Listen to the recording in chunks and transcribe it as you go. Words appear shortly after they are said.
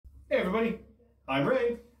Hey everybody, I'm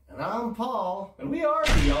Ray. And I'm Paul. And we are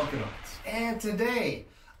the Alconauts. And today,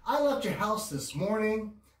 I left your house this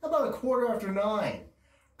morning about 9:15.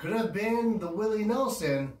 Could have been the Willie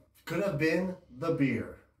Nelson, could have been the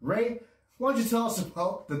beer. Ray, why don't you tell us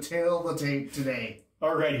about the tale of the tape today?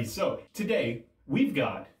 Alrighty, so today we've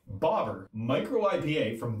got Bobber Micro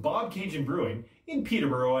IPA from Bobcaygeon Brewing in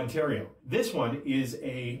Peterborough, Ontario. This one is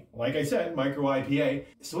a, like I said, micro IPA,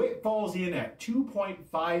 so it falls in at 2.5%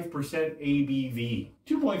 ABV.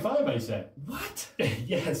 2.5, I said. What?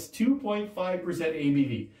 Yes, 2.5%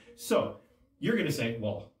 ABV. So, you're gonna say,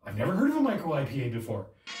 well, I've never heard of a micro IPA before.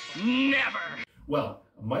 Never! Well,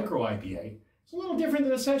 a micro IPA is a little different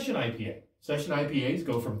than a session IPA. Session IPAs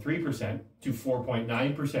go from 3% to 4.9%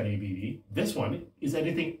 ABV. This one is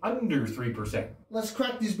anything under 3%. Let's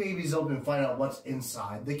crack these babies open and find out what's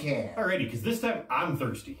inside the can. Alrighty, because this time I'm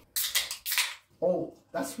thirsty. Oh,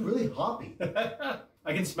 that's really hoppy.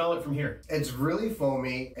 I can smell it from here. It's really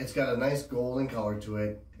foamy. It's got a nice golden color to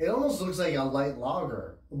it. It almost looks like a light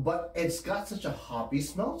lager, but it's got such a hoppy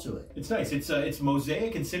smell to it. It's nice. It's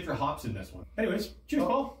mosaic and citra hops in this one. Anyways, cheers,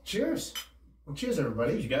 Paul. Cheers. Well, cheers,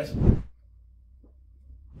 everybody. Cheers, you guys.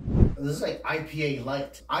 This is like IPA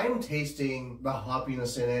light. I am tasting the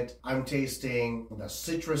hoppiness in it. I'm tasting the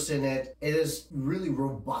citrus in it. It is really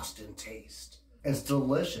robust in taste. It's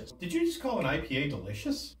delicious. Did you just call an IPA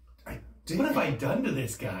delicious? I did. What have I done to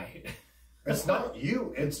this guy? It's not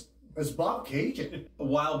you. It's Bobcaygeon. A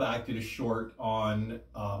while back, did a short on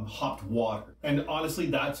hopped water, and honestly,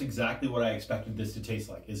 that's exactly what I expected this to taste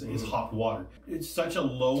like. Is hopped water. It's such a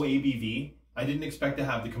low ABV. I didn't expect to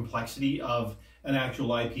have the complexity of an actual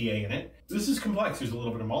IPA in it. This is complex. There's a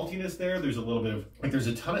little bit of maltiness there. There's a little bit of, like, there's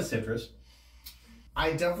a ton of citrus.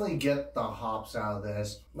 I definitely get the hops out of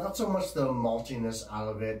this. Not so much the maltiness out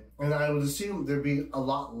of it. And I would assume there'd be a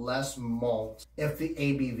lot less malt if the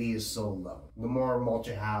ABV is so low. The more malt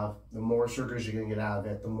you have, the more sugars you're going to get out of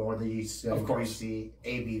it, the more the yeast increase the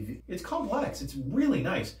ABV. It's complex. It's really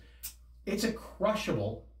nice. It's a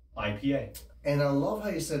crushable IPA. And I love how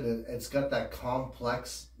you said it. It's got that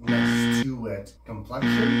complexness to it.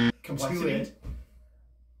 Complexion? Complexity? To it.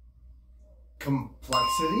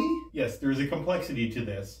 Complexity? Yes, there is a complexity to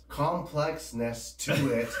this. Complexness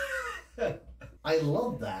to it. I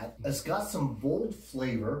love that. It's got some bold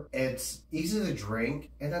flavor. It's easy to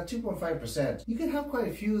drink. And at 2.5%, you can have quite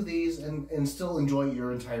a few of these and still enjoy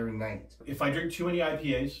your entire night. If I drink too many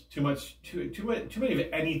IPAs, too many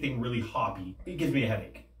of anything really hoppy, it gives me a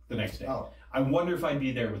headache the next day. Oh. I wonder if I'd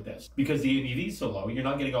be there with this. Because the ABV is so low, you're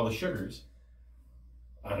not getting all the sugars.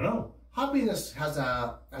 I don't know. Hoppiness has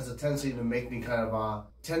a tendency to make me kind of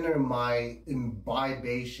tender in my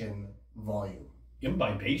imbibation volume.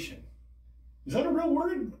 Imbibation? Is that a real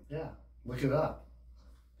word? Yeah, look it up.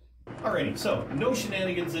 Alrighty, so no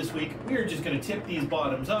shenanigans this week. We are just going to tip these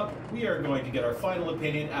bottoms up. We are going to get our final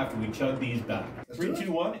opinion after we chug these back. 3,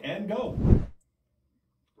 2, 1, and go.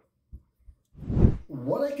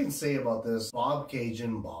 What I can say about this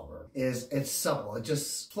Bobcaygeon Bobber is it's supple. It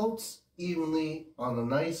just floats evenly on a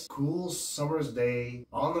nice, cool summer's day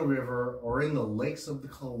on the river or in the lakes of the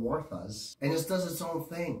Kawarthas, and just does its own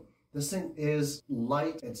thing. This thing is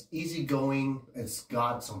light, it's easygoing, it's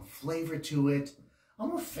got some flavor to it.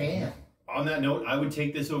 I'm a fan. On that note, I would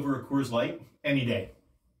take this over a Coors Light any day.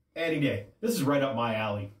 Any day. This is right up my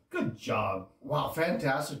alley. Good job. Wow,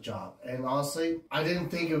 fantastic job. And honestly, I didn't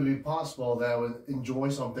think it would be possible that I would enjoy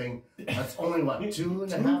something that's only, what,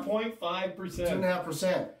 2.5%?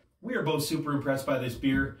 2.5%. We are both super impressed by this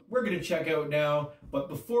beer. We're going to check out now, but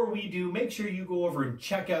before we do, make sure you go over and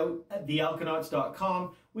check out at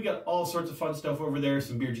thealconauts.com. We got all sorts of fun stuff over there,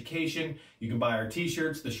 some beer education. You can buy our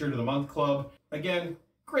t-shirts, the Shirt of the Month Club. Again,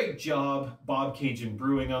 great job, Bobcaygeon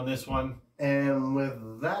Brewing, on this one. And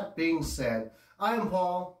with that being said, I am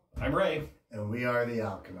Paul. I'm Ray. And we are the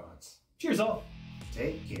Alconauts. Cheers all.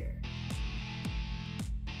 Take care.